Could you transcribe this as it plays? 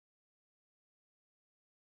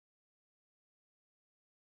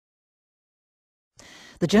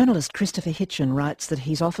The journalist Christopher Hitchens writes that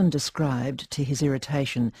he's often described, to his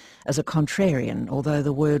irritation, as a contrarian, although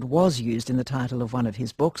the word was used in the title of one of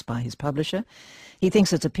his books by his publisher. He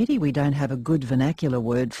thinks it's a pity we don't have a good vernacular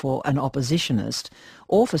word for an oppositionist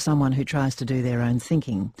or for someone who tries to do their own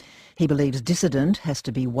thinking. He believes dissident has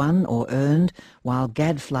to be won or earned, while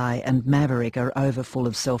gadfly and maverick are overfull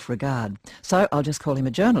of self-regard. So I'll just call him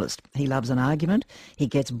a journalist. He loves an argument, he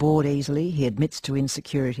gets bored easily, he admits to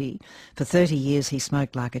insecurity. For 30 years he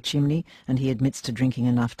smoked like a chimney, and he admits to drinking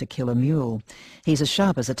enough to kill a mule. He's as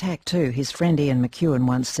sharp as a tack too. His friend Ian McEwan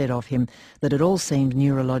once said of him that it all seemed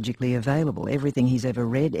neurologically available. Everything he's ever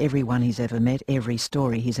read, everyone he's ever met, every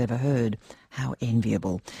story he's ever heard. How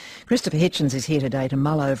enviable. Christopher Hitchens is here today to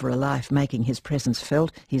mull over a life making his presence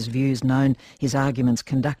felt, his views known, his arguments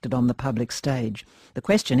conducted on the public stage. The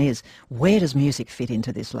question is, where does music fit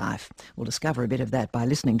into this life? We'll discover a bit of that by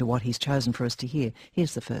listening to what he's chosen for us to hear.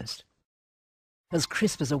 Here's the first. As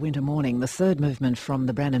crisp as a winter morning, the third movement from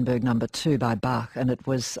the Brandenburg No. 2 by Bach, and it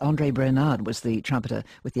was André Bernard was the trumpeter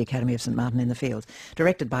with the Academy of St Martin in the Fields,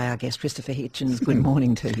 directed by our guest Christopher Hitchens. Good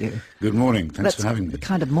morning to you. Good morning. Thanks for having me. The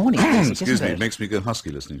kind of morning music, Excuse me, isn't it makes me go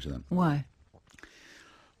husky listening to that. Why?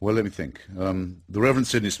 Well, let me think. The Reverend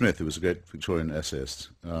Sidney Smith, who was a great Victorian essayist,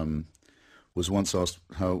 was once asked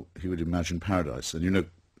how he would imagine paradise. And you know,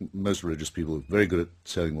 most religious people are very good at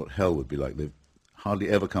telling what hell would be like. They've hardly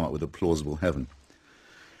ever come up with a plausible heaven.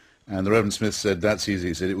 And the Reverend Smith said, that's easy.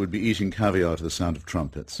 He said, it would be eating caviar to the sound of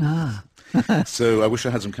trumpets. Ah. So I wish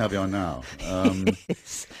I had some caviar now.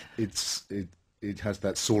 Yes. It has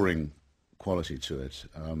that soaring quality to it.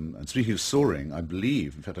 And speaking of soaring, I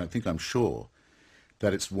believe, in fact, I'm sure,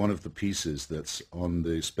 that it's one of the pieces that's on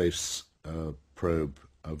the space probe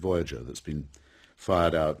Voyager that's been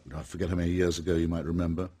fired out, I forget how many years ago, you might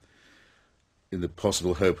remember, in the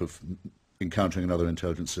possible hope of encountering another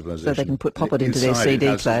intelligent civilization. So they can pop it into their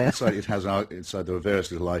CD player. Inside there are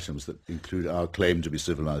various little items that include our claim to be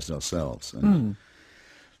civilized ourselves. And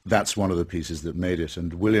that's one of the pieces that made it.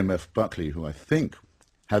 And William F. Buckley, who I think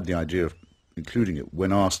had the idea of including it,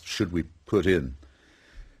 when asked, should we put in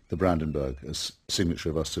the Brandenburg as signature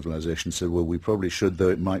of our civilization, said, well, we probably should, though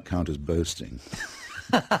it might count as boasting.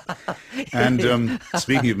 And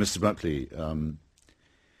speaking of Mr. Buckley,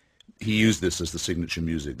 he used this as the signature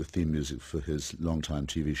music, the theme music for his long-time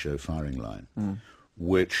TV show Firing Line,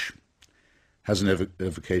 which has an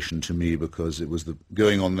evocation to me because it was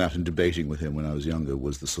going on that and debating with him when I was younger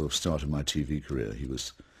was the sort of start of my TV career. He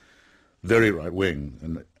was very right-wing,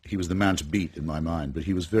 and he was the man to beat in my mind, but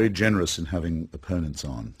he was very generous in having opponents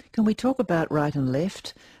on. Can we talk about right and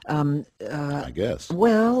left? I guess.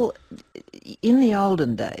 Well, in the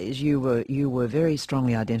olden days, you were very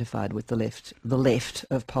strongly identified with the left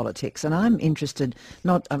of politics, and I'm interested.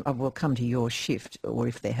 I will come to your shift, or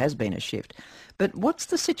if there has been a shift. But what's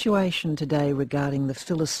the situation today regarding the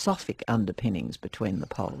philosophic underpinnings between the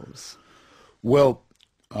poles? Well,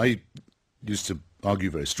 I used to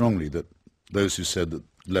argue very strongly that those who said that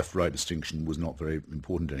left-right distinction was not very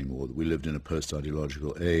important anymore, that we lived in a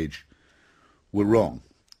post-ideological age, were wrong.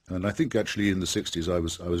 And I think actually in the 60s I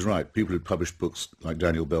was right. People who published books like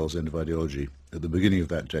Daniel Bell's End of Ideology at the beginning of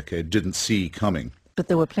that decade didn't see coming. But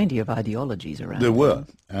there were plenty of ideologies around. There were,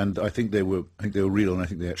 and I think they were real, and I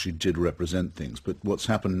think they actually did represent things. But what's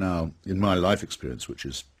happened now in my life experience, which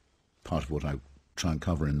is part of what I try and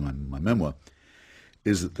cover in my memoir,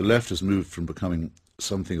 is that the left has moved from becoming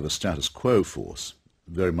something of a status quo force,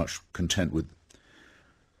 very much content with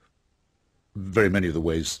very many of the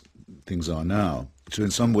ways things are now, to in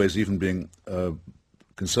some ways even being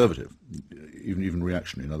conservative, even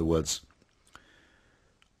reactionary. In other words,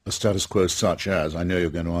 a status quo such as, I know you're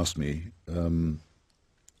going to ask me,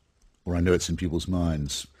 or I know it's in people's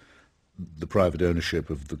minds, the private ownership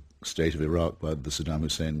of the state of Iraq by the Saddam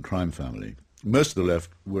Hussein crime family. Most of the left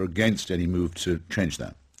were against any move to change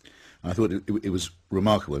that. I thought it was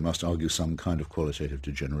remarkable. It must argue some kind of qualitative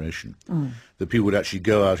degeneration, that people would actually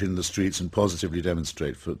go out in the streets and positively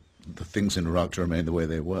demonstrate for the things in Iraq to remain the way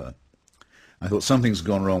they were. I thought something's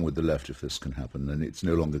gone wrong with the left if this can happen, and it's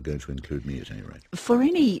no longer going to include me at any rate.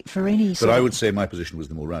 But I would say my position was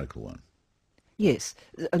the more radical one. Yes.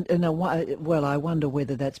 Well, I wonder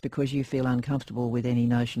whether that's because you feel uncomfortable with any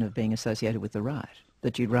notion of being associated with the right,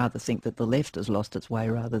 that you'd rather think that the left has lost its way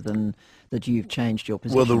rather than that you've changed your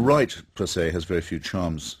position. Well, the right, per se, has very few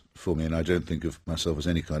charms for me, and I don't think of myself as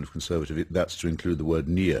any kind of conservative. That's to include the word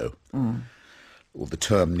neo, or the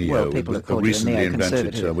term neo, well, people have a called you recently a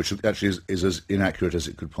invented term, which actually is as inaccurate as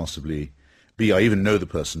it could possibly be. I even know the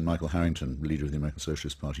person, Michael Harrington, leader of the American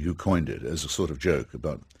Socialist Party, who coined it as a sort of joke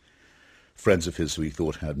about friends of his who he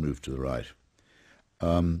thought had moved to the right.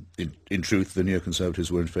 In truth, the neoconservatives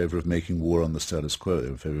were in favour of making war on the status quo. They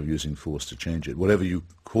were in favour of using force to change it. Whatever you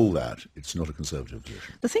call that, it's not a conservative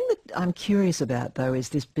position. The thing that I'm curious about, though, is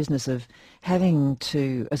this business of having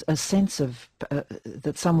to, a sense of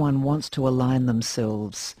that someone wants to align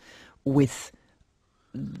themselves with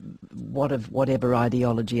whatever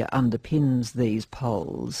ideology underpins these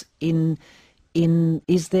polls.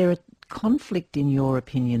 Is there a conflict, in your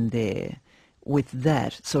opinion, there with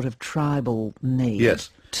that sort of tribal need? Yes.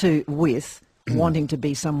 With wanting to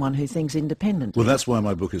be someone who thinks independently? Well, that's why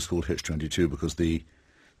my book is called Hitch 22, because the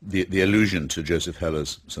allusion to Joseph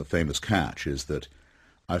Heller's so famous catch is that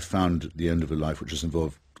I've found the end of a life which has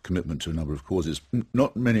involved commitment to a number of causes,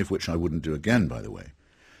 not many of which I wouldn't do again, by the way.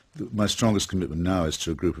 My strongest commitment now is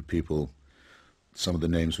to a group of people, some of the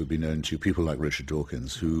names would be known to you, people like Richard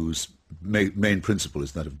Dawkins, whose main principle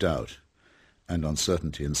is that of doubt and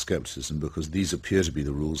uncertainty and skepticism, because these appear to be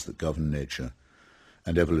the rules that govern nature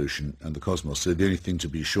and evolution and the cosmos. So the only thing to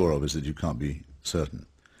be sure of is that you can't be certain.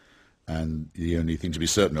 And the only thing to be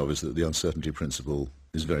certain of is that the uncertainty principle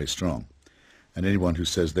is very strong. And anyone who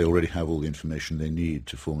says they already have all the information they need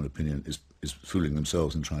to form an opinion is fooling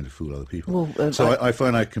themselves and trying to fool other people. Well, so I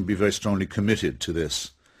find I can be very strongly committed to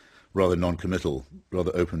this rather non-committal,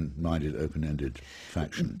 rather open-minded, open-ended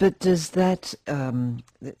faction. But does that...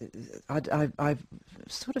 I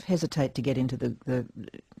sort of hesitate to get into the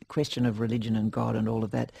question of religion and God and all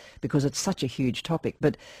of that, because it's such a huge topic.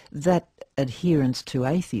 But that adherence to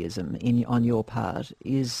atheism on your part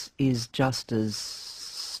is just as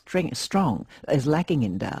strong, as lacking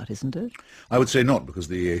in doubt, isn't it? I would say not, because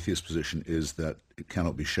the atheist position is that it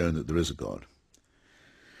cannot be shown that there is a God.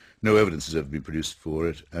 No evidence has ever been produced for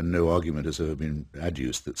it, and no argument has ever been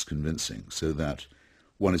adduced that's convincing, so that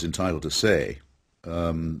one is entitled to say,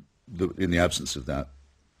 in the absence of that,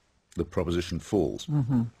 the proposition falls.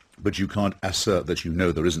 Mm-hmm. But you can't assert that you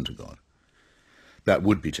know there isn't a God. That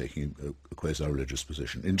would be taking a quasi-religious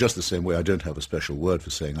position. In just the same way, I don't have a special word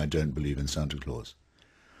for saying I don't believe in Santa Claus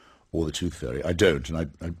or the Tooth Fairy. I don't, and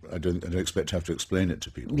I don't expect to have to explain it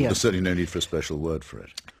to people. Yeah. There's certainly no need for a special word for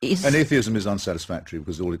it. And atheism is unsatisfactory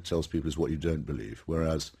because all it tells people is what you don't believe,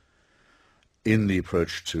 whereas in the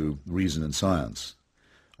approach to reason and science,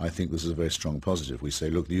 I think this is a very strong positive. We say,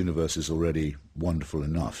 look, the universe is already wonderful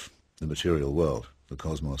enough, the material world, the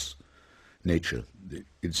cosmos, nature.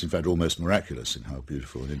 It's in fact almost miraculous in how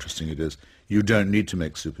beautiful and interesting it is. You don't need to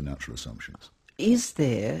make supernatural assumptions. Is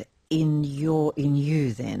there in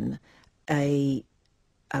you then a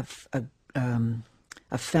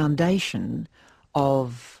foundation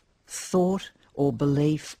of thought or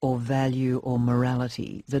belief or value or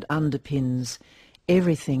morality that underpins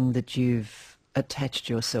everything that you've attached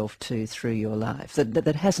yourself to through your life,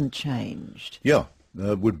 that hasn't changed? Yeah,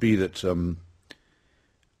 would be that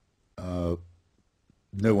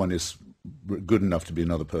no one is good enough to be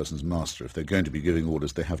another person's master. If they're going to be giving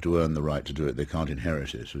orders, they have to earn the right to do it. They can't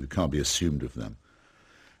inherit it, or it can't be assumed of them.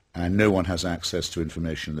 And no one has access to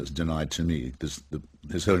information that's denied to me.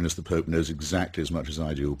 His Holiness the Pope knows exactly as much as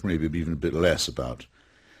I do, or maybe even a bit less about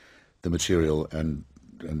the material and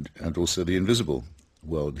also the invisible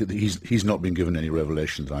world. He's not been given any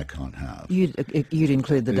revelation that I can't have. You'd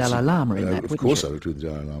include the Dalai Lama in that, wouldn't you? Of course I would include the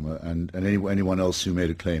Dalai Lama, and anyone else who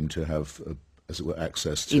made a claim to have, as it were,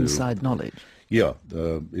 access to inside knowledge. Yeah,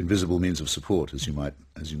 invisible means of support, as you might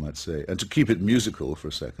say. And to keep it musical for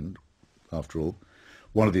a second, after all,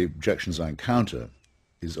 one of the objections I encounter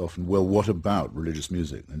is often, well, what about religious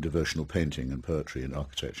music and devotional painting and poetry and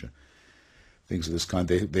architecture? Things of this kind,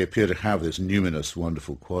 they appear to have this numinous,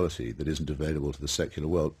 wonderful quality that isn't available to the secular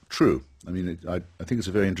world. True. I mean, I think it's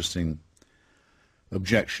a very interesting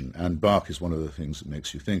objection, and Bach is one of the things that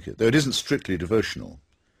makes you think it. Though it isn't strictly devotional,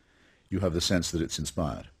 you have the sense that it's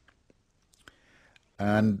inspired.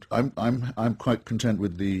 And I'm quite content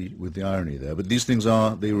with the irony there. But these things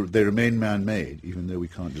they remain man-made, even though we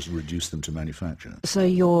can't just reduce them to manufacture. So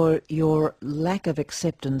your lack of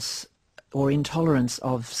acceptance or intolerance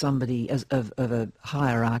of somebody of a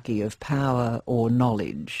hierarchy of power or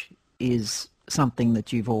knowledge is something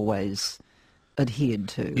that you've always adhered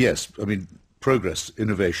to. Yes, I mean, progress,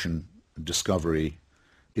 innovation, discovery,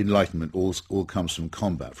 enlightenment all comes from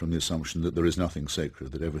combat, from the assumption that there is nothing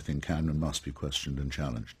sacred, that everything can and must be questioned and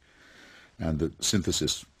challenged, and that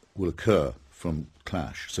synthesis will occur from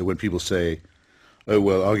clash. So when people say, oh,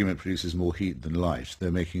 well, argument produces more heat than light,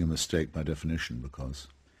 they're making a mistake by definition, because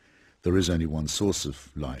there is only one source of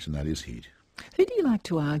light, and that is heat. Who do you like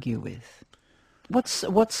to argue with? What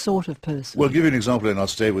sort of person? Well, I'll give you an example, and I'll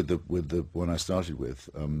stay with the one I started with,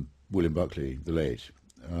 William Buckley, the late.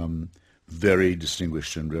 very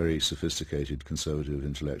distinguished and very sophisticated conservative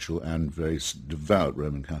intellectual and very devout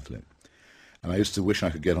Roman Catholic. And I used to wish I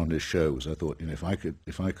could get on his show, because I thought,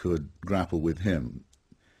 if I could grapple with him,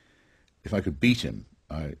 if I could beat him,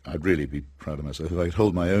 I'd really be proud of myself. If I could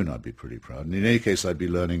hold my own, I'd be pretty proud. And in any case, I'd be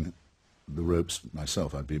learning the ropes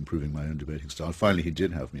myself. I'd be improving my own debating style. Finally, he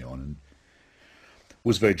did have me on and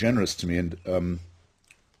was very generous to me. And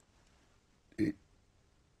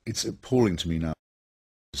it's appalling to me now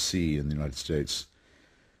to see in the United States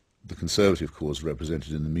the conservative cause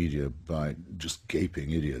represented in the media by just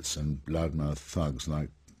gaping idiots and loudmouth thugs like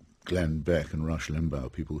Glenn Beck and Rush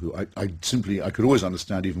Limbaugh, people who I could always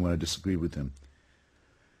understand, even when I disagreed with him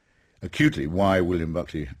acutely, why William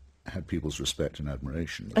Buckley had people's respect and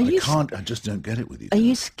admiration. I just don't get it with you. Are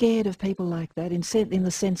you scared of people like that, in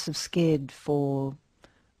the sense of scared for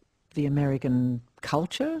the American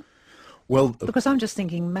culture? Well, because I'm just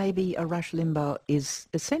thinking maybe a Rush Limbaugh is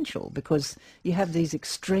essential, because you have these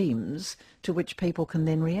extremes to which people can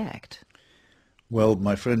then react. Well,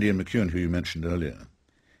 my friend Ian McEwan, who you mentioned earlier,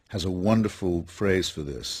 has a wonderful phrase for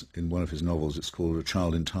this in one of his novels. It's called A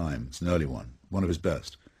Child in Time. It's an early one of his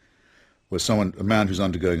best, where a man who's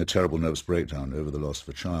undergoing a terrible nervous breakdown over the loss of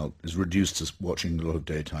a child is reduced to watching a lot of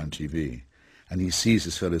daytime TV, and he sees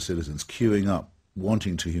his fellow citizens queuing up,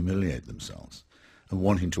 wanting to humiliate themselves and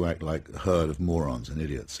wanting to act like a herd of morons and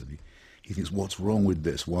idiots. And he thinks, what's wrong with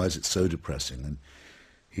this? Why is it so depressing? And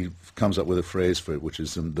he comes up with a phrase for it, which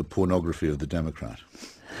is the pornography of the Democrat.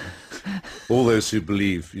 All those who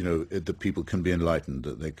believe, that people can be enlightened,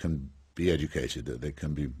 that they can be educated, that they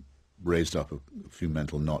can be raised up a few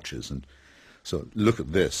mental notches. And so look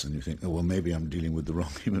at this and you think, oh, well, maybe I'm dealing with the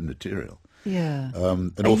wrong human material. Yeah.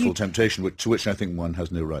 An awful temptation to which I think one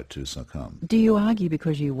has no right to succumb. Do you argue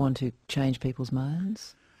because you want to change people's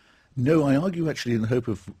minds? No, I argue actually in the hope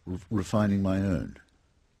of refining my own.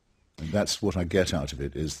 And that's what I get out of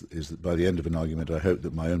it, is that by the end of an argument I hope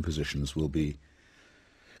that my own positions will be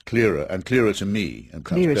clearer to me, and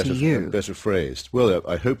clearer better, to you. Better phrased. Well,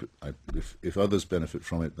 I hope if others benefit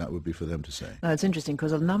from it, that would be for them to say. No, it's interesting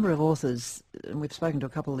because a number of authors, and we've spoken to a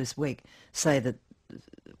couple this week, say that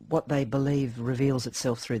what they believe reveals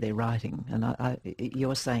itself through their writing. And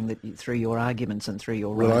you're saying that through your arguments and through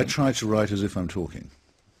your writing. Well, I try to write as if I'm talking.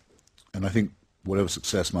 And I think whatever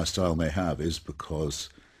success my style may have is because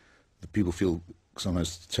the people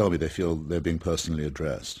sometimes tell me they feel they're being personally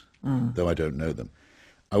addressed, though I don't know them.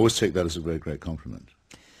 I always take that as a very great compliment.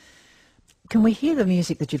 Can we hear the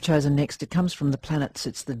music that you've chosen next? It comes from The Planets.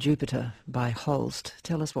 It's the Jupiter by Holst.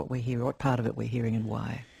 Tell us what we're hearing, what part of it we're hearing and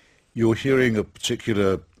why. You're hearing a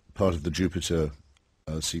particular part of the Jupiter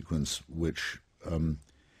sequence, which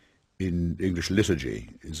in English liturgy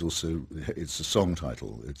is also, it's a song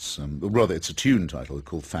title. It's it's a tune title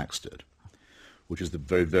called Thaxted, which is the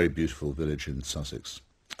very, very beautiful village in Sussex.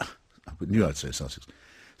 I knew I'd say Sussex.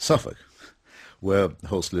 Suffolk, where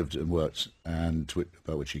Holst lived and worked, and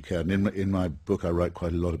about which he cared. And in my book, I write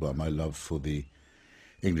quite a lot about my love for the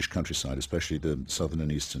English countryside, especially the southern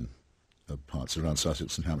and eastern parts around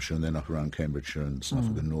Sussex and Hampshire, and then up around Cambridgeshire and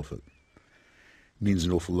Suffolk and Norfolk. It means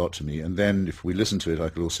an awful lot to me. And then, if we listen to it, I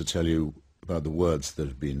could also tell you about the words that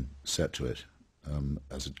have been set to it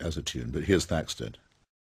as a tune. But here's Thaxted.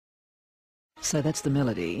 So that's the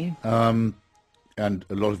melody. And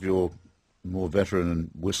a lot of your more veteran and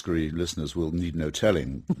whiskery listeners will need no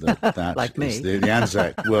telling that like me. Is the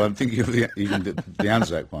Anzac. Well, I'm thinking of even the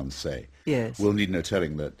Anzac ones say. Yes. Will need no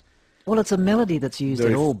telling that. Well, it's a melody that's used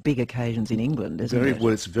at all big occasions in England, isn't it?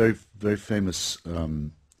 Well, it's a very, very famous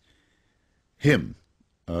hymn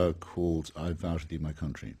called I Vow to Thee, My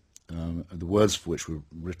Country, the words for which were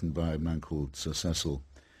written by a man called Sir Cecil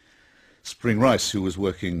Spring Rice, who was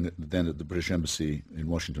working then at the British Embassy in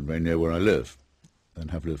Washington, very near where I live, and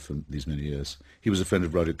have lived for these many years. He was a friend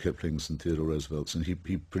of Rudyard Kipling's and Theodore Roosevelt's, and he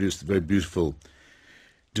produced very beautiful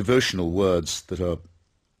devotional words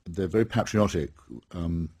they're very patriotic,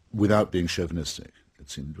 without being chauvinistic, it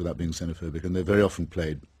seems, without being xenophobic, and they're very often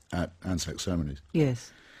played at Anzac ceremonies.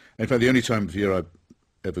 Yes. In fact, the only time of year I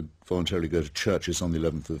ever voluntarily go to church is on the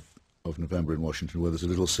 11th of November in Washington, where there's a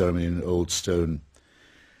little ceremony in an old stone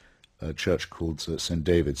church called St.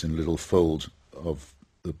 David's in a little fold of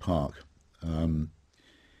the park.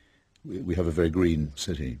 We have a very green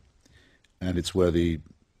city, and it's where the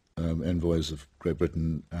envoys of Great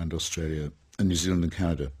Britain and Australia and New Zealand and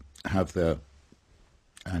Canada have their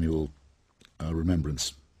annual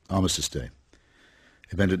remembrance, Armistice Day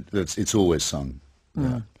event. It's always sung.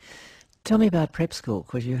 Tell me about prep school,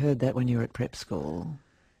 because you heard that when you were at prep school.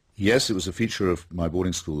 Yes, it was a feature of my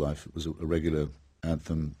boarding school life. It was a regular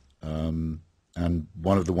anthem, and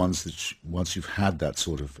one of the ones that once you've had that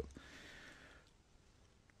sort of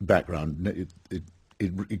background,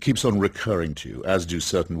 it keeps on recurring to you, as do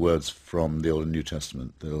certain words from the Old and New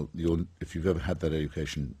Testament. If you've ever had that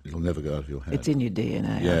education, it'll never go out of your head. It's in your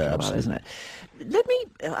DNA Yeah, after a while, absolutely. isn't it? Let me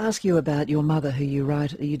ask you about your mother, who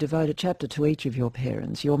you devote a chapter to each of your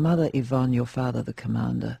parents. Your mother, Yvonne, your father, the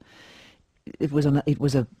commander. It was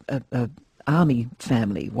a army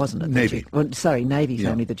family, wasn't it? Navy. Navy Yeah.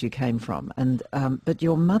 family that you came from. And but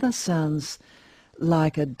your mother sounds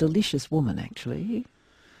like a delicious woman, actually.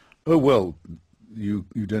 Oh, well, you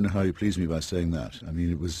don't know how you please me by saying that. I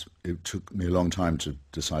mean, it took me a long time to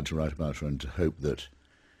decide to write about her and to hope that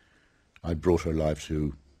I brought her life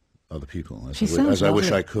to other people, as I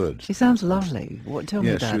wish I could. She sounds lovely. Tell me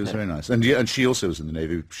about her. Yes, she was very nice. And she also was in the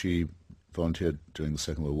Navy. She volunteered during the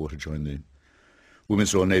Second World War to join the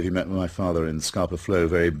Women's Royal Navy. Met my father in Scapa Flow,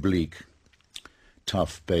 very bleak,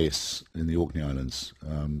 tough base in the Orkney Islands.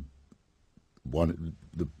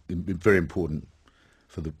 Very important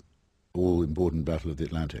for the all-important Battle of the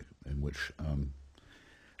Atlantic, in which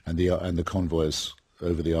and the convoys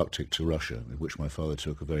over the Arctic to Russia, in which my father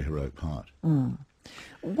took a very heroic part. Mm.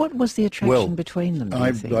 What was the attraction between them, do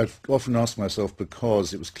you think? I've often asked myself,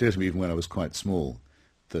 because it was clear to me even when I was quite small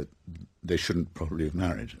that they shouldn't probably have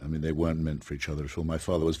married. I mean, they weren't meant for each other at all. My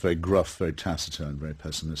father was very gruff, very taciturn, very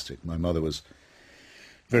pessimistic. My mother was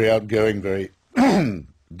very outgoing, very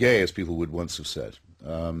gay, as people would once have said.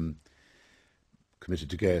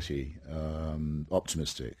 Committed to gaiety,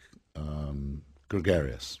 optimistic,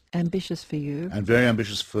 gregarious. Ambitious for you? And very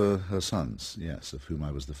ambitious for her sons, yes, of whom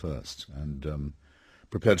I was the first, and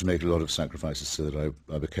prepared to make a lot of sacrifices so that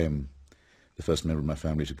I became the first member of my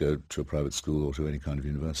family to go to a private school or to any kind of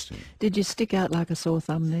university. Did you stick out like a sore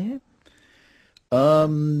thumb there?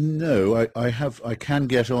 No, I can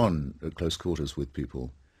get on at close quarters with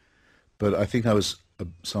people, but I think I was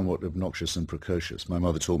somewhat obnoxious and precocious. My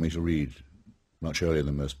mother taught me to read much earlier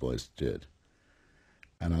than most boys did,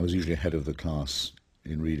 and I was usually ahead of the class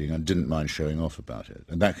in reading and didn't mind showing off about it,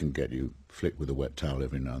 and that can get you flicked with a wet towel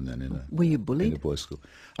every now and then Were you bullied? in a boys' school.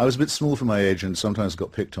 I was a bit small for my age and sometimes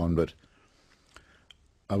got picked on, but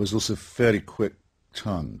I was also fairly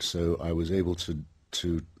quick-tongued, so I was able to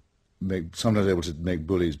make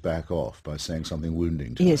bullies back off by saying something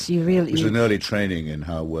wounding to Yes, them, you really... which is an early training in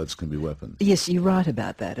how words can be weapons. Yes, you write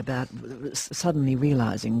about that, about suddenly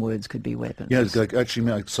realising words could be weapons. Yeah, like, actually,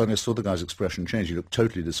 I suddenly saw the guy's expression change. He looked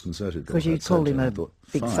totally disconcerted. Because you called him a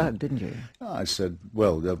big fine. thug, didn't you? I said,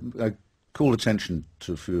 well, I called attention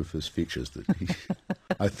to a few of his features that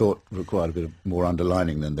I thought required a bit of more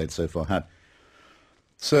underlining than they'd so far had.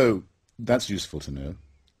 So that's useful to know.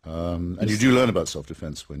 And you do learn about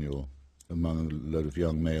self-defense when you're among a load of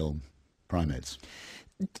young male primates.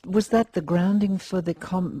 Was that the grounding for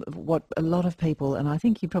what a lot of people, and I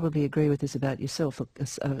think you probably agree with this about yourself,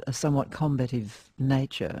 a somewhat combative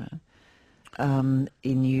nature in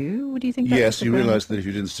you? Do you think that was Yes, the you grounding? realise that if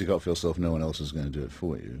you didn't stick up for yourself, no one else is going to do it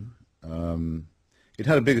for you. It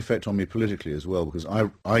had a big effect on me politically as well, because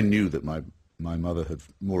I knew that my mother had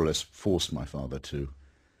more or less forced my father to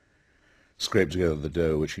scrape together the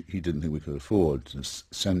dough, which he didn't think we could afford, to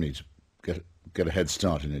send me to get a head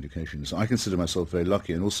start in education. So I consider myself very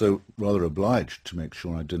lucky and also rather obliged to make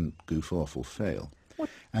sure I didn't goof off or fail. What?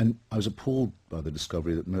 And I was appalled by the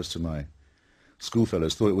discovery that most of my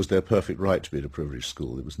schoolfellows thought it was their perfect right to be at a privileged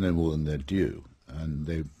school. It was no more than their due, and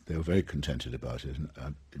they were very contented about it,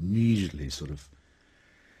 and immediately sort of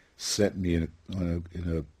set me in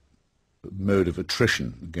a mode of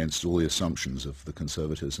attrition against all the assumptions of the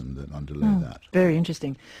conservatism that underlay that. Very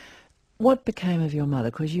interesting. What became of your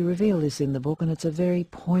mother? Because you reveal this in the book, and it's a very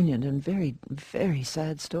poignant and very, very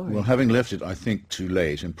sad story. Well, having left it, I think, too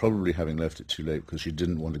late, and probably having left it too late because she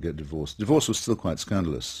didn't want to get divorced. Divorce was still quite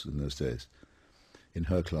scandalous in those days, in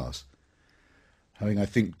her class. Having, I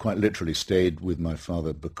think, quite literally stayed with my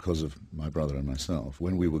father because of my brother and myself.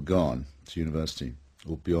 When we were gone to university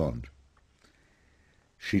or beyond,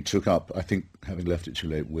 she took up, I think, having left it too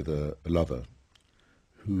late, with a lover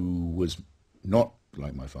who was not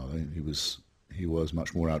like my father. He was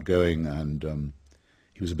much more outgoing, and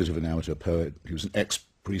he was a bit of an amateur poet. He was an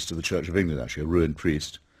ex-priest of the Church of England, actually, a ruined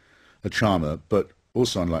priest, a charmer, but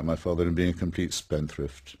also, unlike my father, in being a complete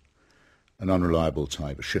spendthrift, an unreliable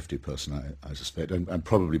type, a shifty person, I suspect, and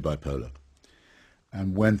probably bipolar.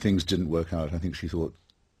 And when things didn't work out, I think she thought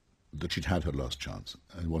that she'd had her last chance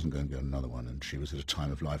and wasn't going to get another one, and she was at a time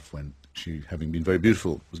of life when she, having been very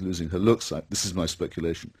beautiful, was losing her looks. This is my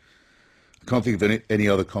speculation. I can't think of any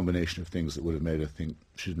other combination of things that would have made her think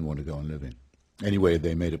she didn't want to go on living. Anyway,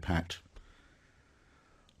 they made a pact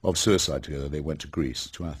of suicide together. They went to Greece,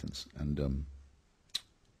 to Athens, and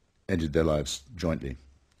ended their lives jointly.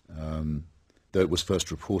 though it was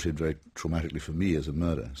first reported very traumatically for me as a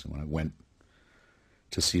murder. So when I went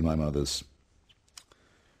to see my mother's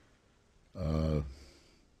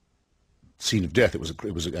scene of death, it was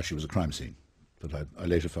actually a crime scene. But I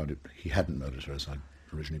later found he hadn't murdered her, as I'd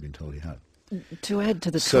originally been told he had. To add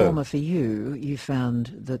to the trauma for you, you found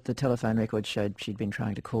that the telephone record showed she'd been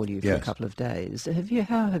trying to call you for a couple of days.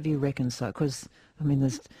 How have you reconciled? Because, I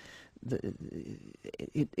mean,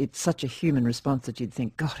 it's such a human response that you'd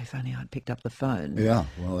think, God, if only I'd picked up the phone. Yeah,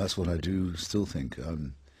 well, that's what I do still think.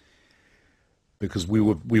 Because we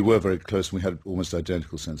were very close, and we had almost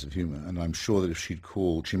identical sense of humour. And I'm sure that if she'd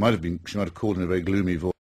called, she might have called in a very gloomy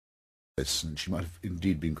voice, and she might have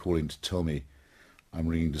indeed been calling to tell me I'm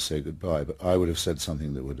ringing to say goodbye, but I would have said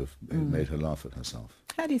something that would have made her laugh at herself.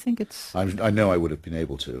 How do you think it's... I know I would have been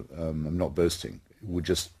able to. I'm not boasting.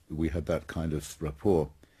 We had that kind of rapport.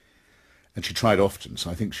 And she tried often, so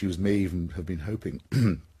I think may even have been hoping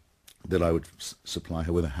that I would supply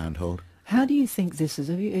her with a handhold. How do you think this is?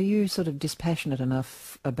 Are you sort of dispassionate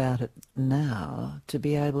enough about it now to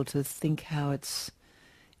be able to think how it's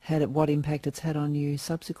what impact it's had on you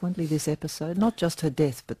subsequently, this episode? Not just her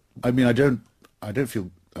death, but... I mean, I don't feel...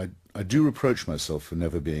 I do reproach myself for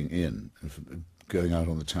never being in, and for going out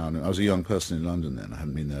on the town. I was a young person in London then. I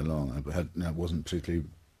hadn't been there long. I wasn't particularly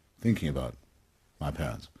thinking about my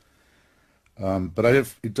parents. But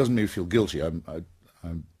it doesn't make me feel guilty. I'm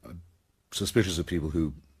suspicious of people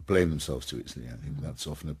who blame themselves too easily. I think that's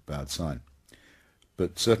often a bad sign.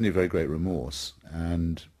 But certainly very great remorse,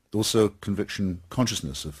 and also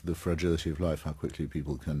consciousness of the fragility of life, how quickly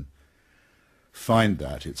people can find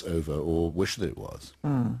that it's over or wish that it was.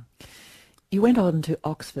 You went on to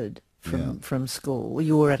Oxford from school.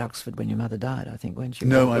 You were at Oxford when your mother died, I think, weren't you?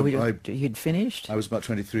 No, you'd finished? I was about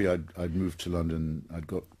 23. I'd moved to London. I'd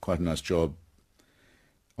got quite a nice job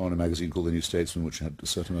on a magazine called The New Statesman, which had a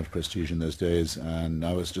certain amount of prestige in those days, and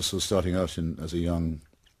I was just sort of starting out as a young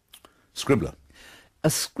scribbler. A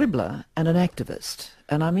scribbler and an activist,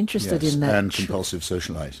 and I'm interested in that. And compulsive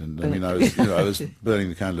socialite, and I mean, I was burning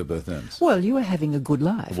the candle at both ends. Well, you were having a good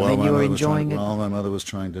life. I mean, you were enjoying it. While my mother was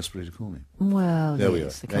trying desperately to call me. Well, there we are.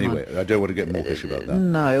 Anyway, I don't want to get mawkish about that.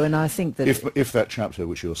 No, and I think that if that chapter,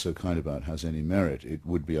 which you're so kind about, has any merit, it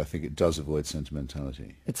would be. I think it does avoid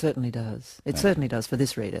sentimentality. It certainly does. It certainly does for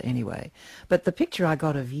this reader, anyway. But the picture I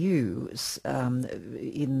got of you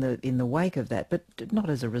in the wake of that, but not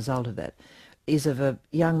as a result of that, is of a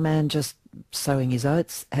young man just sowing his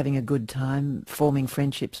oats, having a good time, forming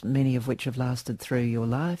friendships, many of which have lasted through your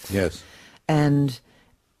life. Yes. And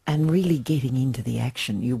really getting into the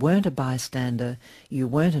action. You weren't a bystander, you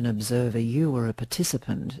weren't an observer, you were a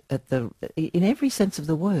participant in every sense of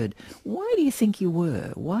the word. Why do you think you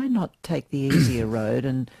were? Why not take the easier road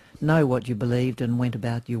and know what you believed and went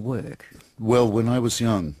about your work? Well, when I was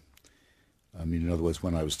young, I mean, in other words,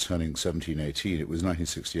 when I was turning 17, 18, it was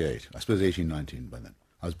 1968. I suppose 18, 19 by then.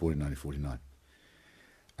 I was born in 1949.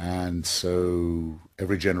 And so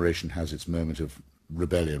every generation has its moment of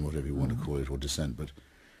rebellion, whatever you want to call it, or dissent, but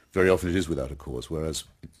very often it is without a cause, whereas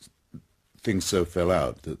things so fell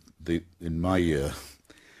out that in my year,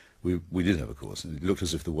 we did have a cause, and it looked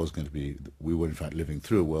as if there was going to be, we were in fact living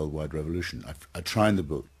through a worldwide revolution. I try in the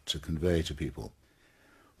book to convey to people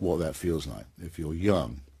what that feels like. If you're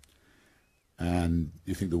young, and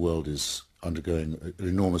you think the world is undergoing an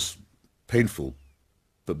enormous, painful,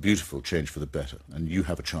 but beautiful change for the better, and you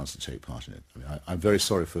have a chance to take part in it. I mean, I'm very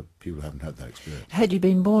sorry for people who haven't had that experience. Had you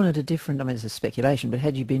been born at a different, I mean, it's a speculation, but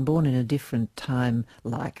had you been born in a different time,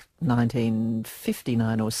 like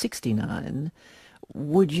 1959 or 69,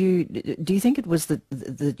 do you think it was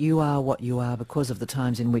that you are what you are because of the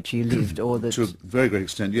times in which you lived, or that... To a very great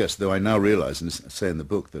extent, yes, though I now realise, and say in the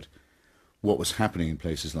book, that what was happening in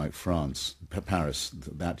places like France, Paris,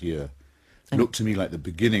 that year, looked to me like the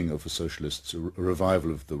beginning of a socialist, a revival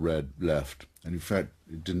of the red left. And in fact,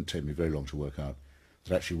 it didn't take me very long to work out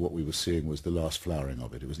that actually what we were seeing was the last flowering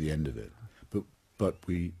of it. It was the end of it. But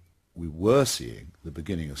we were seeing the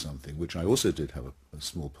beginning of something, which I also did have a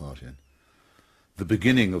small part in. The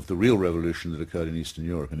beginning of the real revolution that occurred in Eastern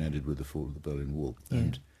Europe and ended with the fall of the Berlin Wall. Yeah.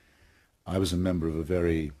 And I was a member of a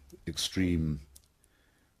very extreme...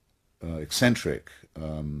 eccentric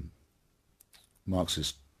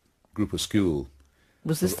Marxist group of school.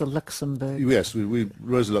 Was this the Luxembourg? Yes,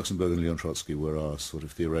 Rosa Luxemburg and Leon Trotsky were our sort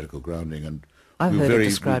of theoretical grounding, and I've heard it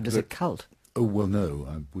described as a cult. Oh well, no,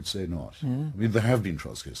 I would say not. Yeah. I mean, there have been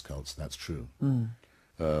Trotskyist cults. That's true.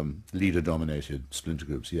 Leader-dominated splinter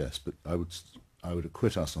groups, yes, but I would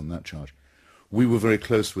acquit us on that charge. We were very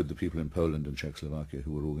close with the people in Poland and Czechoslovakia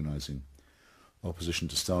who were organising opposition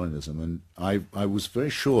to Stalinism, and I was very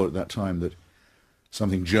sure at that time that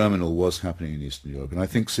something germinal was happening in Eastern Europe. And I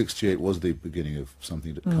think 68 was the beginning of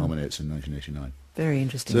something that culminates in 1989. Very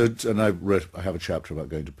interesting. So, and I have a chapter about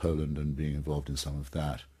going to Poland and being involved in some of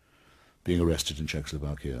that, being arrested in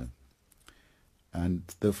Czechoslovakia. And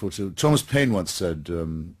therefore, Thomas Paine once said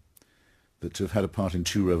that to have had a part in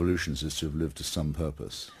 2 revolutions is to have lived to some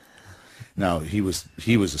purpose. Now, he was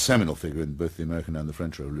a seminal figure in both the American and the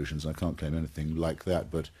French revolutions. I can't claim anything like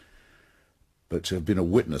that, but to have been a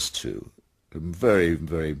witness to, a very,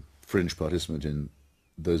 very fringe participant in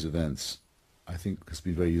those events, I think has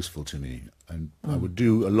been very useful to me. And I would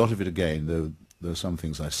do a lot of it again, though there are some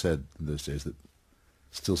things I said in those days that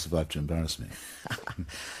still survive to embarrass me.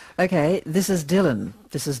 Okay, this is Dylan.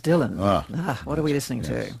 What are we listening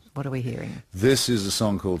yes. to? What are we hearing? This is a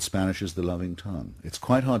song called Spanish is the Loving Tongue. It's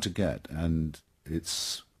quite hard to get, and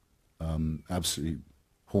it's absolutely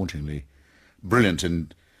hauntingly brilliant.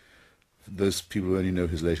 And those people who only know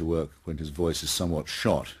his later work, when his voice is somewhat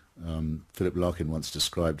shot, Philip Larkin once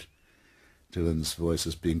described Dylan's voice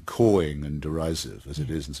as being cawing and derisive, as it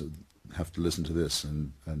is, and so have to listen to this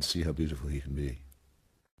and see how beautiful he can be.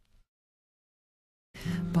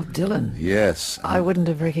 Bob Dylan. Yes. I wouldn't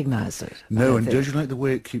have recognised it. No, and don't you like the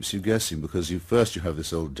way it keeps you guessing? Because you have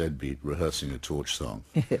this old deadbeat rehearsing a torch song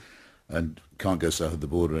and can't go south of the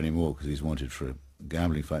border anymore because he's wanted for a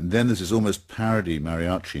gambling fight. And then there's this almost parody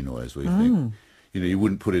mariachi noise where you think, you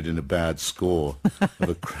wouldn't put it in a bad score of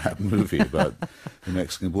a crap movie about the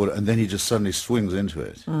Mexican border. And then he just suddenly swings into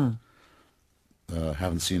it.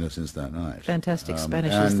 Haven't seen her since that night. Fantastic.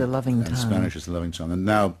 Spanish is the loving tongue. Spanish is the loving tongue. And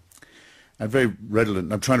now I'm very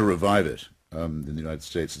redolent. I'm trying to revive it in the United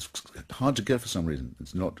States. It's hard to get for some reason.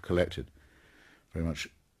 It's not collected very much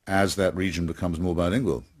as that region becomes more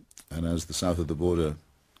bilingual and as the south of the border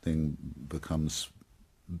thing becomes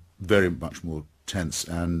very much more tense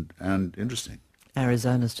and interesting.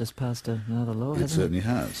 Arizona's just passed another law, hasn't it? It certainly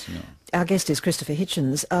has, yeah. Our guest is Christopher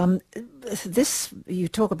Hitchens. You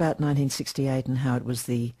talk about 1968 and how it was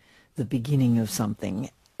the beginning of something,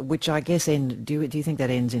 which I guess do you think that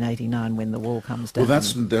ends in 89 when the wall comes down? Well,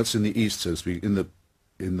 that's in the East, so to speak. In the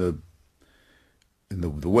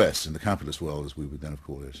West, in the capitalist world, as we would then have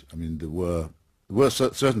called it. I mean, there were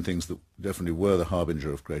certain things that definitely were the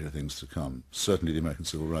harbinger of greater things to come. Certainly the American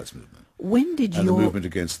Civil Rights Movement. When did and the movement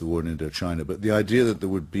against the war in Indochina. But the idea that there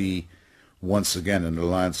would be, once again, an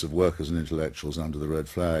alliance of workers and intellectuals under the red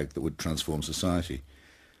flag that would transform society,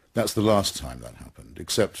 that's the last time that happened,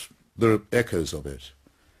 except there are echoes of it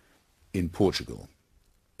in Portugal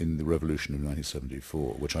in the revolution of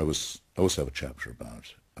 1974, which I also have a chapter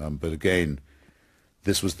about. But again,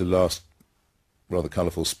 this was the last rather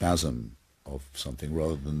colourful spasm of something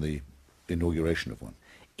rather than the inauguration of one.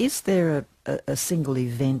 Is there a single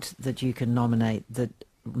event that you can nominate that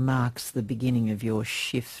marks the beginning of your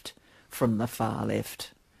shift from the far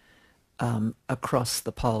left across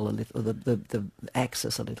the pole a little, the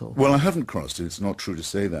axis a little? Well, I haven't crossed it. It's not true to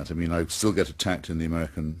say that. I mean, I still get attacked in the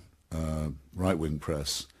American right-wing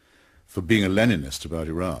press for being a Leninist about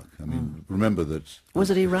Iraq. I mean, remember that... Was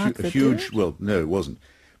it Iraq that did it? Well, no, it wasn't.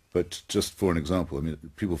 But just for an example, I mean,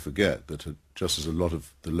 people forget that just as a lot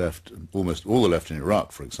of the left, almost all the left in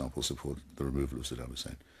Iraq, for example, supported the removal of Saddam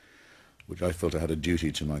Hussein, which I felt I had a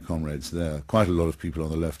duty to my comrades there. Quite a lot of people on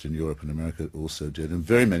the left in Europe and America also did, and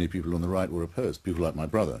very many people on the right were opposed. People like my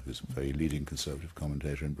brother, who's a very leading conservative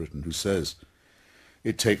commentator in Britain, who says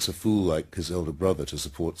it takes a fool like his elder brother to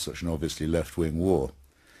support such an obviously left-wing war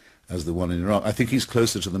as the one in Iraq. I think he's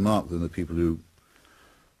closer to the mark than the people who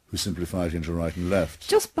simplify it into right and left.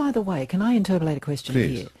 Just by the way, can I interpolate a question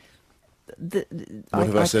Please. here? What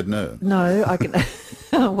have I said no? No, I can...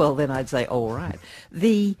 well, then I'd say all right.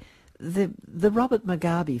 The Robert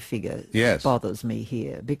Mugabe figure bothers me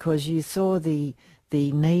here because you saw the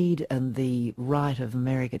need and the right of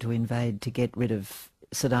America to invade to get rid of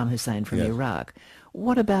Saddam Hussein from Iraq.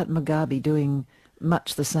 What about Mugabe doing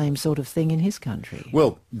much the same sort of thing in his country?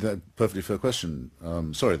 Well, perfectly fair question.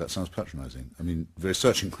 Sorry, that sounds patronising. I mean, very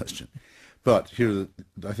searching question. But here,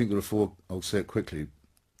 I think there are four, I'll say it quickly,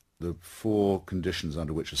 the four conditions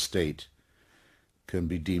under which a state can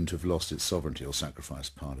be deemed to have lost its sovereignty or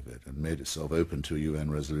sacrificed part of it and made itself open to a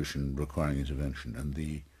UN resolution requiring intervention.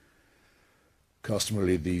 And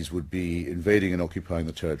customarily these would be invading and occupying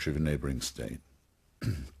the territory of a neighbouring state,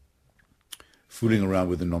 fooling around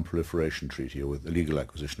with the Non-Proliferation Treaty or with illegal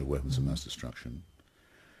acquisition of weapons of mass destruction,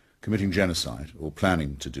 committing genocide or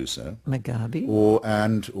planning to do so, Mugabe,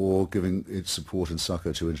 or giving its support and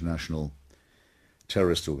succour to international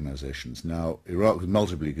terrorist organisations. Now, Iraq was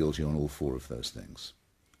multiply guilty on all four of those things,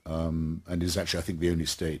 and is actually, I think, the only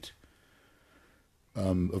state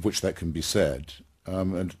of which that can be said.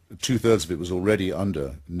 and two-thirds of it was already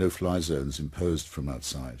under no-fly zones imposed from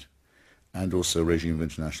outside, and also a regime of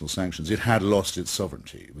international sanctions. It had lost its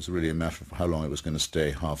sovereignty. It was really a matter of how long it was going to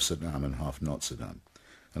stay half Saddam and half not Saddam.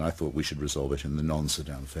 And I thought we should resolve it in the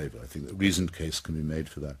non-Saddam favour. I think a reasoned case can be made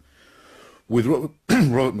for that. With Robert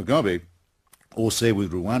Mugabe, or say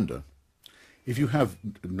with Rwanda, if you have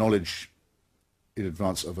knowledge in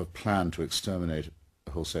advance of a plan to exterminate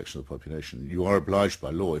a whole section of the population, you are obliged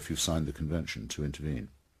by law, if you've signed the convention, to intervene.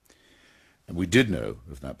 And we did know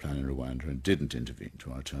of that plan in Rwanda and didn't intervene,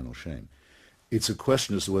 to our eternal shame. It's a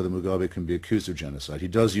question as to whether Mugabe can be accused of genocide. He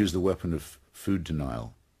does use the weapon of food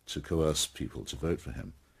denial to coerce people to vote for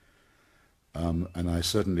him. And I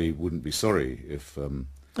certainly wouldn't be sorry if... and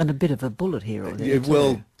a bit of a bullet here or there.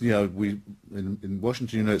 Well, in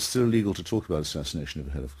Washington, you know, it's still illegal to talk about assassination of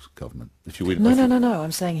a head of government. No.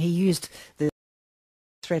 I'm saying he used the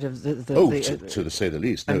threat of to say the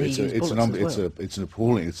least. No, it's an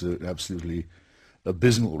appalling, it's an absolutely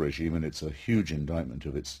abysmal regime, and it's a huge indictment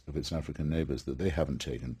of its African neighbours that they haven't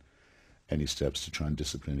taken any steps to try and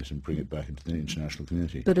discipline it and bring it back into the international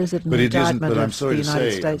community. But is it an indictment of the United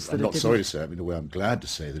States that it didn't? I'm not sorry to say, I mean, I'm glad to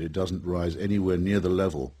say that it doesn't rise anywhere near the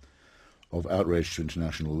level of outrage to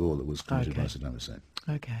international law that was committed by Saddam Hussein.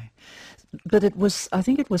 Okay. But it was, I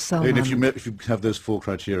think it was Salman... And if you have those four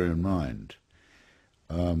criteria in mind,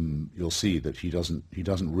 you'll see that he doesn't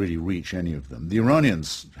really reach any of them. The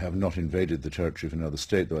Iranians have not invaded the territory of another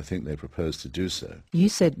state, though I think they propose to do so. You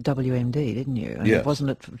said WMD, didn't you? And yes. Wasn't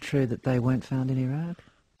it true that they weren't found in Iraq?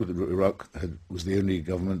 Well, Iraq was the only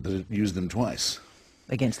government that had used them twice.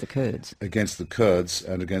 Against the Kurds? Against the Kurds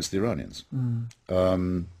and against the Iranians.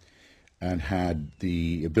 And had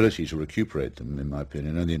the ability to recuperate them, in my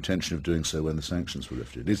opinion, and the intention of doing so when the sanctions were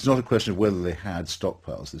lifted. It's not a question of whether they had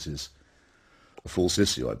stockpiles. This is a false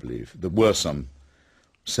issue, I believe. There were some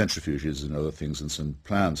centrifuges and other things and some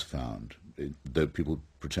plans found, though people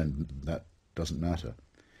pretend that doesn't matter.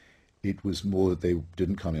 It was more that they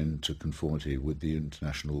didn't come into conformity with the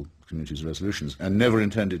international community's resolutions and never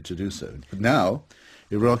intended to do so. But now,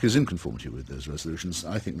 Iraq is in conformity with those resolutions.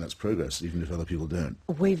 I think that's progress, even if other people don't.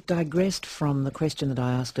 We've digressed from the question that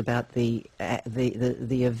I asked about the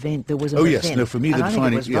event. There was an event. Oh yes, no, for me the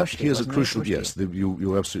defining... Rushdie, here's a crucial... Yes,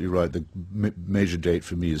 you're absolutely right. The major date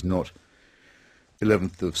for me is not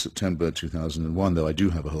 11th of September 2001, though I do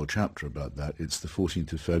have a whole chapter about that. It's the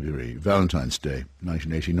 14th of February, Valentine's Day,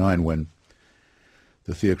 1989, when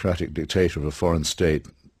the theocratic dictator of a foreign state,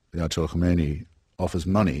 the Ayatollah Khomeini, offers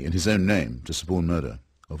money in his own name to suborn murder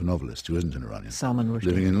of a novelist who isn't an Iranian, Salman Rushdie,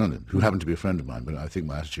 living in London, who happened to be a friend of mine, but I think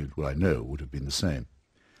my attitude, what I know, would have been the same.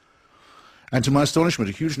 And to my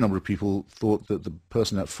astonishment, a huge number of people thought that the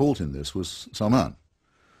person at fault in this was Salman,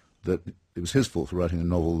 that it was his fault for writing a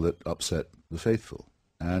novel that upset the faithful.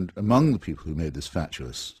 And among the people who made this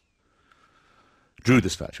drew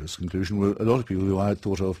this fatuous conclusion were a lot of people who I had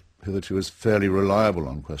thought of hitherto as fairly reliable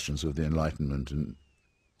on questions of the Enlightenment and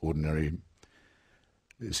ordinary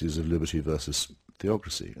issues of liberty versus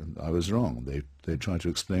theocracy. And I was wrong. They tried to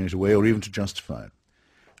explain it away or even to justify it.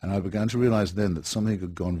 And I began to realize then that something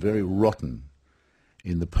had gone very rotten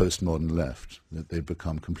in the postmodern left, that they'd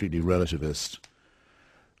become completely relativist,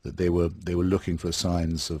 that they were looking for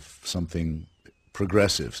signs of something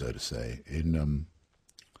progressive, so to say, in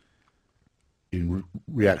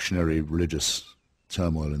reactionary religious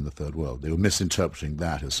turmoil in the Third World. They were misinterpreting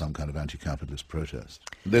that as some kind of anti-capitalist protest.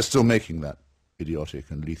 They're still making that idiotic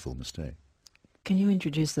and lethal mistake. Can you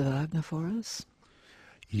introduce the Wagner for us?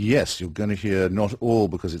 Yes, you're going to hear not all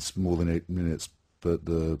because it's more than 8 minutes, but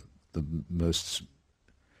the most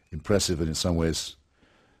impressive and in some ways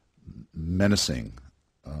menacing,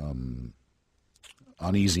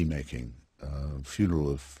 uneasy-making funeral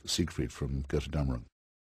of Siegfried from Götterdammerung.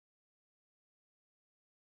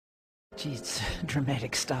 Gee, it's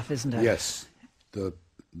dramatic stuff, isn't it? Yes, the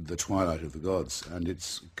twilight of the gods, and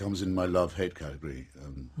it comes in my love-hate category.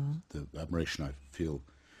 The admiration I feel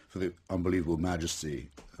for the unbelievable majesty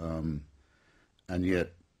and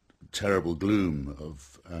yet terrible gloom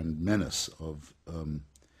and menace of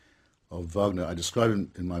Wagner. I describe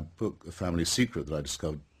in my book A Family Secret that I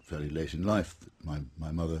discovered fairly late in life. That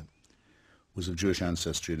my mother was of Jewish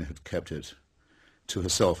ancestry and had kept it to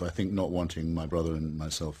herself, I think not wanting my brother and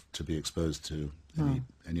myself to be exposed to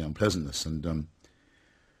any unpleasantness. And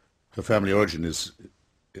her family origin is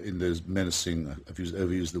in those menacing, I've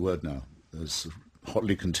overused the word now, those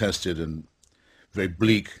hotly contested and very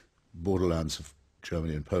bleak borderlands of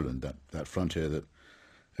Germany and Poland, that frontier that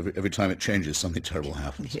every time it changes, something terrible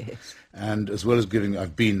happens. Yes. And as well as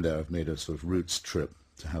I've been there, I've made a sort of roots trip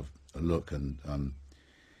to have a look, and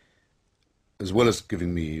as well as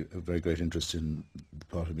giving me a very great interest in the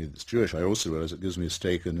part of me that's Jewish, I also realize it gives me a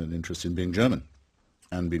stake and an interest in being German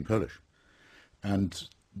and being Polish. And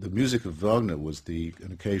the music of Wagner was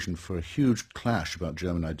an occasion for a huge clash about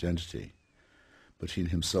German identity between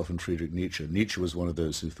himself and Friedrich Nietzsche. Nietzsche was one of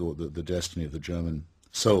those who thought that the destiny of the German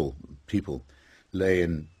soul, people, lay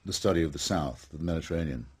in the study of the South, the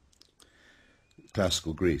Mediterranean,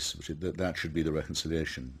 classical Greece, that should be the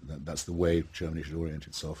reconciliation. That's the way Germany should orient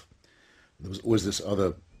itself. There was always this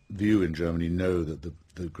other view in Germany, that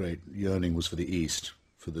the great yearning was for the East,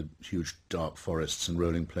 for the huge dark forests and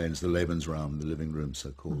rolling plains, the Lebensraum, the living room,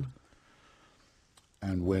 so-called.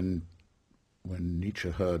 And when Nietzsche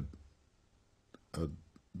heard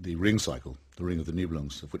the Ring cycle, the Ring of the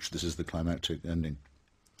Nibelungs, of which this is the climactic ending,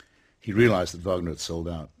 he realized that Wagner had sold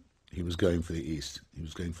out. He was going for the East. He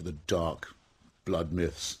was going for the dark blood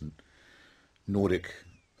myths and Nordic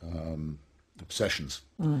obsessions,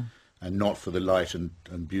 and not for the light and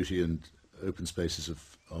beauty and open spaces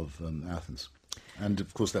of Athens. And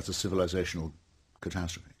of course that's a civilizational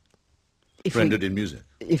catastrophe, rendered in music.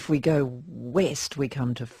 If we go west, we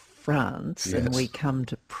come to France, Yes. and we come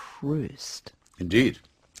to Proust. Indeed.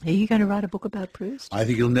 Are you going to write a book about Proust? I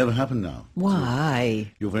think it'll never happen now.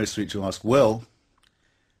 Why? You're very sweet to ask. Well,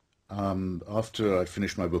 after I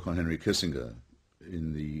finished my book on Henry Kissinger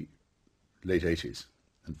in the late 80s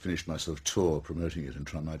and finished my sort of tour promoting it and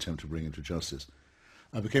trying my attempt to bring him to justice,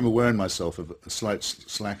 I became aware in myself of a slight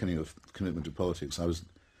slackening of commitment to politics. I was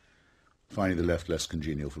finding the left less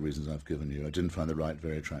congenial for reasons I've given you. I didn't find the right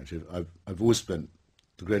very attractive. I've always spent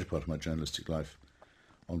the greater part of my journalistic life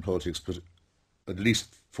on politics, but at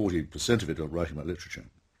least 40% of it on writing about literature.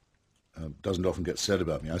 Doesn't often get said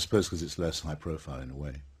about me, I suppose because it's less high profile in a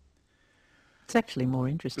way. It's actually more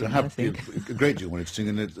interesting, I think. a great deal more interesting,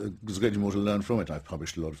 and there's a great deal more to learn from it. I've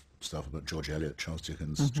published a lot of stuff about George Eliot, Charles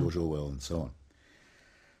Dickens, George Orwell, and so on.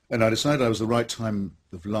 And I decided I was the right time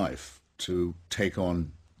of life to take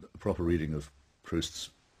on a proper reading of Proust's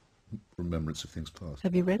Remembrance of Things Past.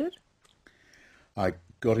 Have you read it? I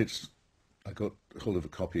got hold of a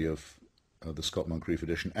copy of the Scott Moncrief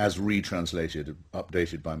edition, as retranslated,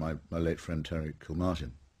 updated by my late friend Terry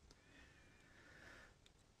Kilmartin,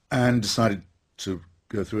 and decided to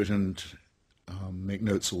go through it and make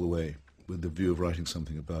notes all the way with the view of writing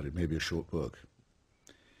something about it, maybe a short book.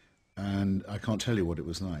 And I can't tell you what it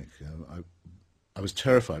was like. I was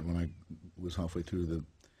terrified when I was halfway through the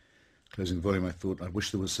closing volume. I thought, I wish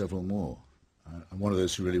there were several more. I'm one of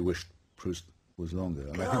those who really wished Proust was longer.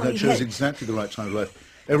 And I think that shows exactly the right time of life.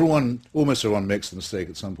 Almost everyone makes the mistake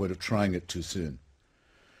at some point of trying it too soon.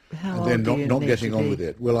 How and then old not getting on with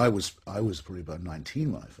it. Well, I was probably about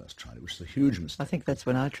 19 when I first tried it, which is a huge mistake. I think that's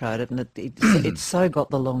when I tried it, and it so got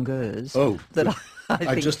the longueurs that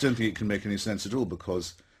I just don't think it can make any sense at all,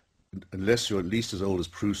 because unless you're at least as old as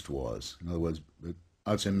Proust was, in other words,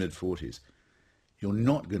 I'd say mid-40s, you're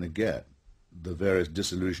not going to get the various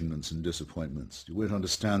disillusionments and disappointments. You won't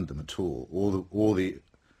understand them at all. All the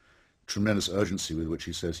tremendous urgency with which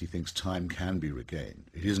he says he thinks time can be regained.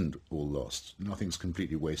 It isn't all lost. Nothing's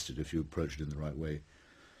completely wasted if you approach it in the right way.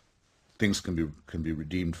 Things can be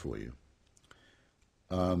redeemed for you.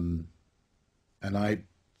 And I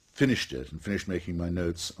finished it and finished making my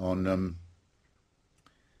notes on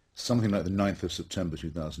something like the 9th of September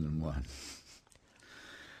 2001.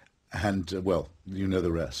 And, well, you know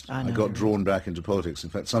the rest. I got drawn back into politics. In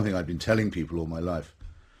fact, something I'd been telling people all my life.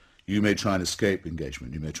 You may try and escape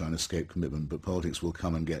engagement, you may try and escape commitment, but politics will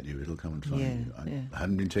come and get you. It'll come and find you. I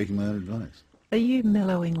hadn't been taking my own advice. Are you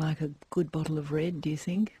mellowing like a good bottle of red, do you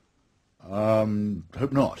think?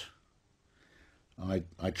 Hope not.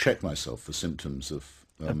 I check myself for symptoms of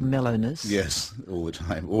mellowness. Yes, all the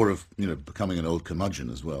time, or of becoming an old curmudgeon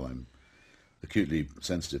as well. I'm acutely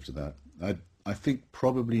sensitive to that. I think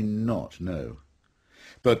probably not. No,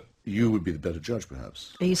 but you would be the better judge,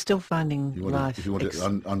 perhaps. Are you still finding life? If you want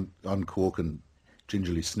to uncork and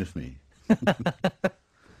gingerly sniff me.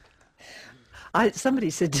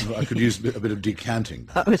 Somebody said to me, I could use a bit of decanting.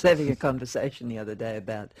 I was having a conversation the other day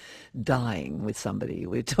about dying with somebody.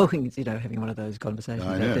 We were talking, having one of those conversations.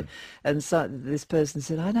 I know. And so this person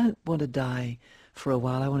said, I don't want to die for a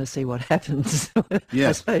while. I want to see what happens. Yes.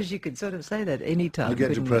 I suppose you could sort of say that any time. I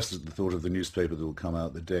get depressed at the thought of the newspaper that will come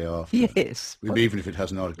out the day after. Yes. Even if it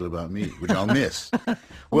has an article about me, which I'll miss.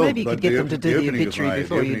 well, maybe you could get them to do the obituary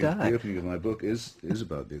before you die. The opening of my book is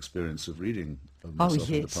about the experience of reading of myself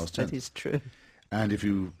in the past tense. That is true. And if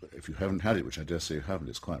you haven't had it, which I dare say you haven't,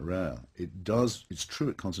 it's quite rare. It's true,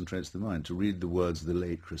 it concentrates the mind. To read the words of the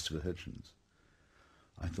late Christopher Hitchens,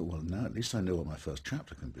 I thought, well, now at least I know what my first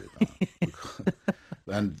chapter can be about.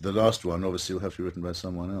 And the last one, obviously, will have to be written by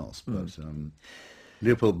someone else. But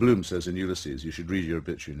Leopold Bloom says in Ulysses, you should read your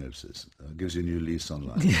obituary notices. Gives you a new lease on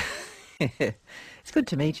life. It's good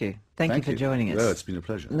to meet you. Thank you for joining us. Well, it's been a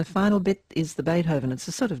pleasure. And the final bit is the Beethoven. It's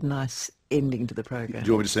a sort of nice ending to the program. Do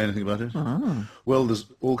you want me to say anything about it? Oh. Well, there's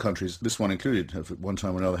all countries, this one included, have at one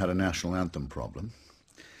time or another had a national anthem problem.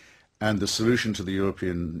 And the solution to the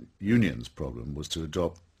European Union's problem was to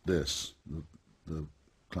adopt this, the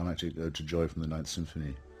climactic Ode to Joy from the Ninth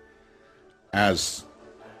Symphony, as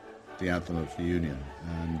the anthem of the Union.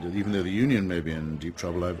 And even though the Union may be in deep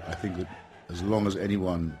trouble, I think that as long as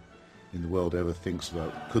anyone in the world ever thinks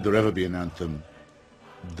about, could there ever be an anthem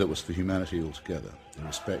that was for humanity altogether,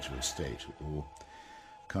 irrespective of state or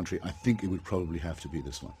country, I think it would probably have to be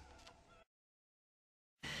this one.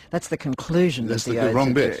 That's the conclusion That's of the the Ode wrong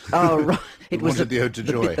to bit. Joy. Oh, right. It was the Ode to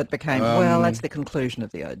Joy. bit that became, well, that's the conclusion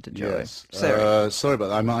of the Ode to Joy. Yes. Sorry. Sorry about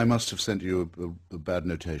that. I must have sent you a bad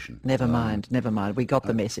notation. Never mind. We got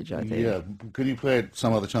the message, I think. Yeah. Could you play it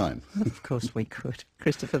some other time? Of course we could.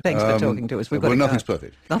 Christopher, thanks for talking to us. We've got well, to go. nothing's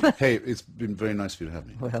perfect. Hey, it's been very nice for you to have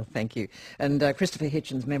me. Well, thank you. And Christopher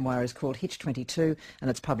Hitchens' memoir is called Hitch 22, and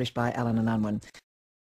it's published by Allen and Unwin.